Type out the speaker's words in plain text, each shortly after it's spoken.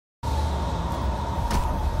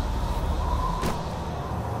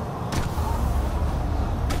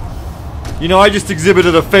You know, I just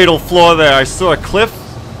exhibited a fatal flaw there. I saw a cliff,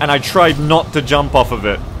 and I tried not to jump off of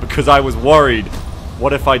it, because I was worried.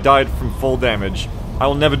 What if I died from fall damage? I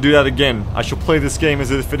will never do that again. I shall play this game as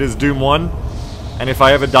if it is Doom 1, and if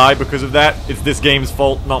I ever die because of that, it's this game's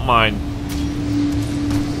fault, not mine.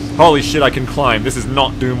 Holy shit, I can climb. This is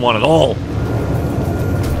not Doom 1 at all.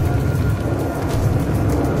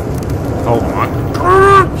 Oh my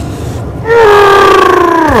god.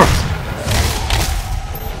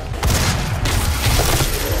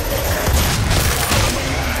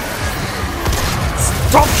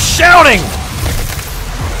 Stop shouting!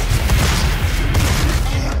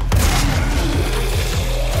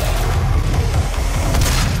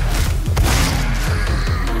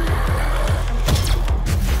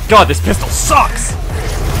 God, this pistol sucks!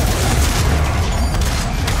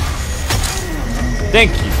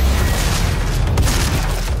 Thank you.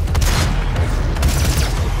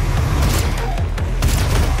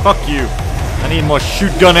 Fuck you. I need more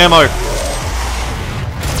shoot gun ammo.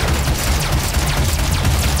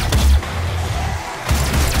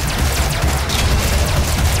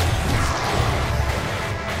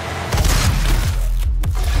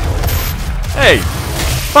 Hey!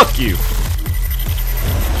 Fuck you!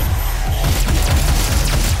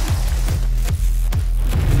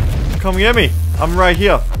 Come get me! I'm right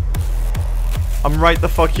here. I'm right the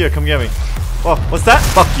fuck here, come get me. Oh, what's that?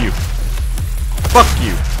 Fuck you. Fuck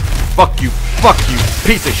you. Fuck you. Fuck you.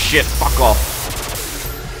 Piece of shit. Fuck off.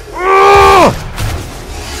 Ugh!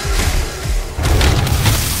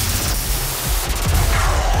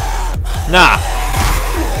 Nah.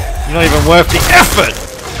 You're not even worth the effort!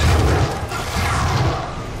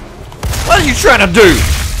 What are you trying to do?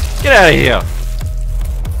 Get out of here.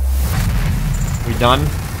 We done?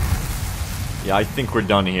 Yeah, I think we're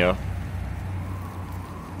done here.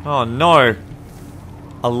 Oh no.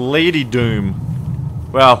 A Lady Doom.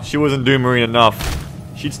 Well, she wasn't Doom Marine enough.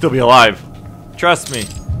 She'd still be alive. Trust me.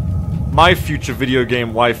 My future video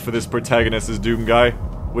game wife for this protagonist as Doom Guy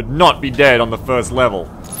would not be dead on the first level.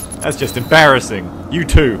 That's just embarrassing. You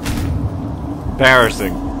too.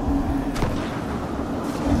 Embarrassing.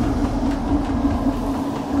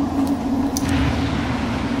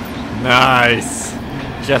 Nice.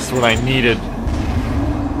 Just what I needed.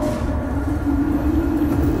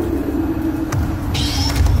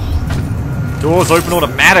 Doors open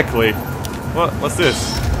automatically. What's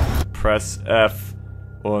this? Press F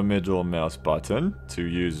or middle mouse button to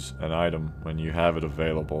use an item when you have it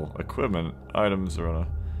available. Equipment items are on a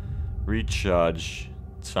recharge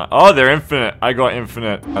time. Oh, they're infinite. I got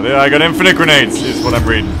infinite. I got infinite grenades is what I'm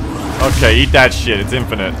reading. Okay, eat that shit. It's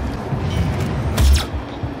infinite.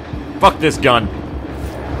 Fuck this gun.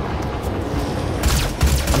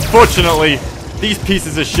 Unfortunately, these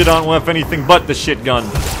pieces of shit aren't worth anything but the shit gun.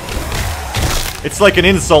 It's like an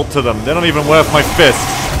insult to them. They're not even worth my fist.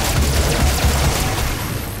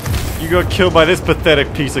 You got killed by this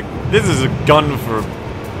pathetic piece of... This is a gun for...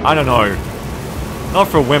 I don't know. Not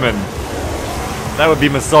for women. That would be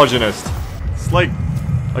misogynist. It's like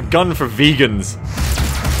a gun for vegans.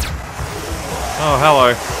 Oh,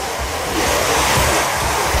 hello.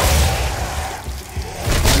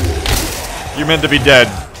 You're meant to be dead.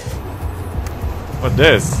 What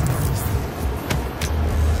this?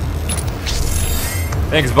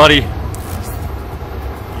 Thanks, buddy.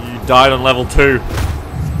 You died on level 2.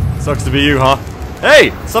 Sucks to be you, huh?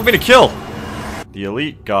 Hey! Something to kill! The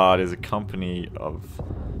Elite Guard is a company of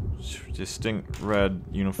distinct red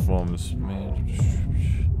uniforms.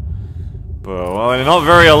 But, well, they're not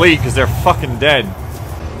very elite because they're fucking dead.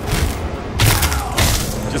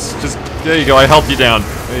 Just, there you go, I helped you down.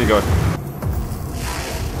 There you go.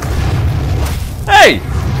 Hey!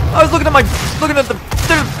 I was looking at the...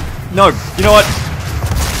 No, you know what?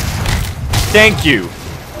 Thank you.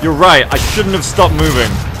 You're right, I shouldn't have stopped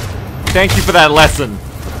moving. Thank you for that lesson.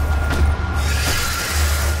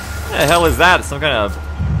 What the hell is that? Some kind of...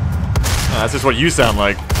 Oh, that's just what you sound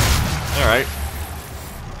like. Alright.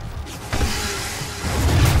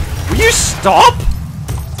 Will you stop?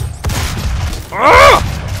 Ugh!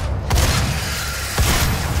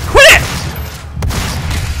 Quit!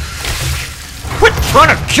 Quit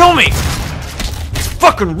trying to kill me! It's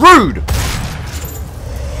fucking rude!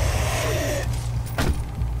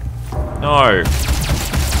 No.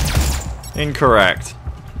 Incorrect.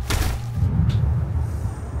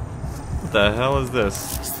 What the hell is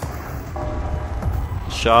this?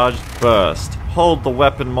 Charged burst. Hold the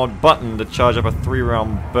weapon mod button to charge up a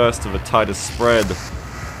 3-round burst of a tighter spread.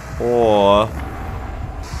 Or...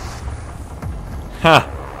 Ha! Ha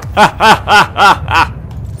ha ha ha ha!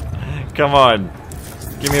 Come on.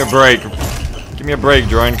 Give me a break. Give me a break,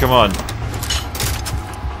 drone, come on.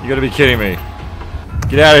 You gotta be kidding me.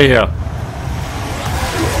 Get out of here.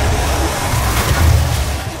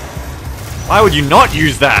 Why would you not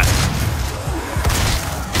use that?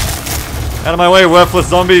 Out of my way, worthless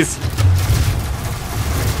zombies.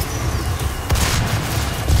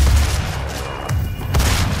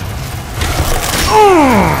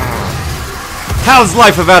 How's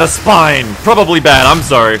life without a spine? Probably bad, I'm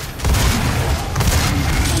sorry.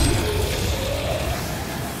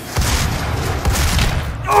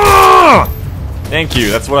 Thank you,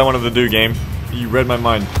 that's what I wanted to do, game. You read my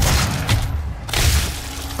mind.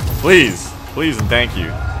 Please, please and thank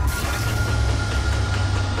you.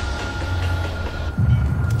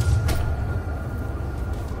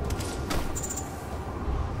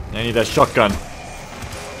 I need that shotgun.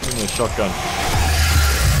 Give me a shotgun.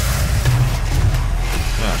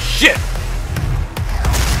 Ah, shit!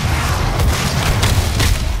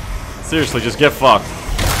 Seriously, just get fucked.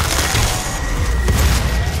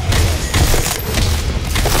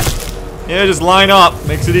 Yeah, just line up.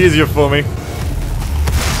 Makes it easier for me.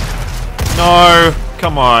 No,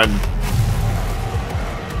 come on.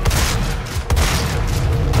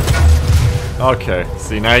 Okay,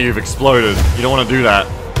 see, now you've exploded. You don't want to do that.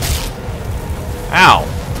 Ow.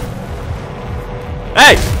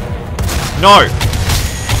 Hey! No!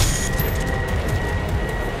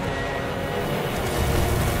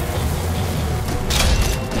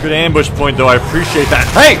 Good ambush point, though. I appreciate that.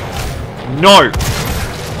 Hey! No!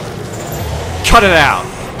 Cut it out.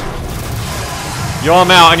 Yo, I'm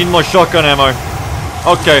out. I need more shotgun ammo.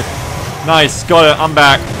 Okay. Nice. Got it. I'm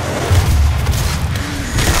back.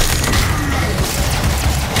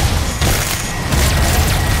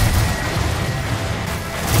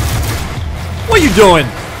 What are you doing?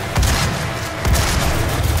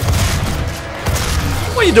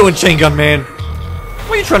 What are you doing, chain gun man?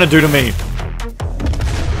 What are you trying to do to me?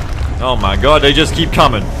 Oh my god, they just keep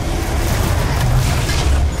coming.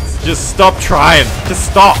 Just stop trying. Just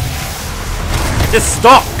stop. Just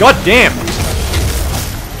stop. God damn.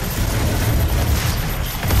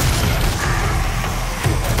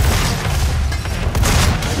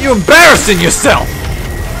 You embarrassing yourself.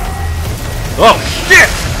 Oh shit.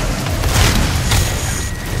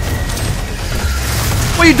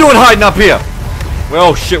 What are you doing hiding up here?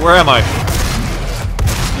 Well, oh shit, where am I?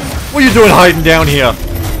 What are you doing hiding down here?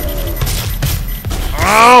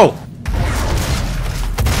 Ow!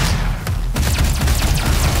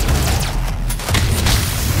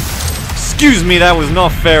 Excuse me, that was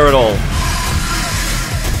not fair at all.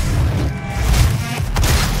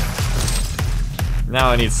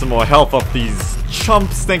 Now I need some more health off these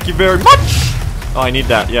chumps, thank you very much! Oh, I need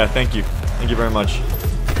that, yeah, thank you. Thank you very much.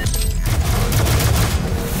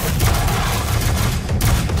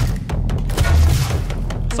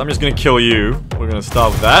 So I'm just gonna kill you. We're gonna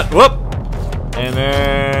start with that. Whoop! And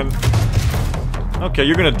then... Okay,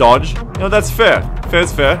 you're gonna dodge. No, that's fair.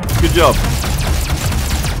 Fair's fair. Good job.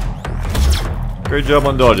 Great job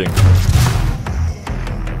on dodging.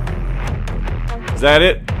 Is that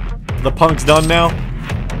it? The punk's done now?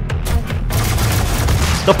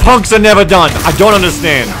 The punks are never done! I don't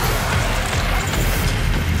understand.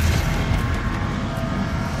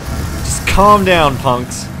 Just calm down,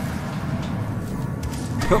 punks.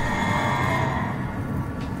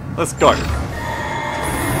 Let's go.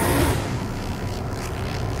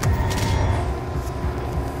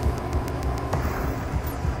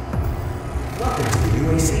 Welcome to the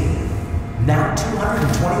UAC. Now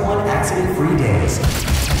 221 accident-free days.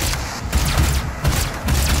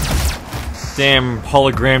 Damn,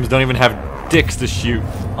 holograms don't even have dicks to shoot.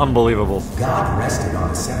 Unbelievable. God rested on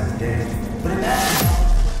the 7th day, but imagine...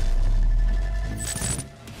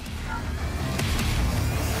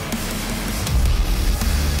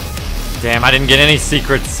 Damn, I didn't get any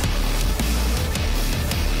secrets.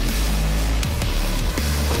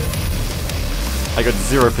 I got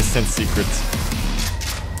 0% secrets.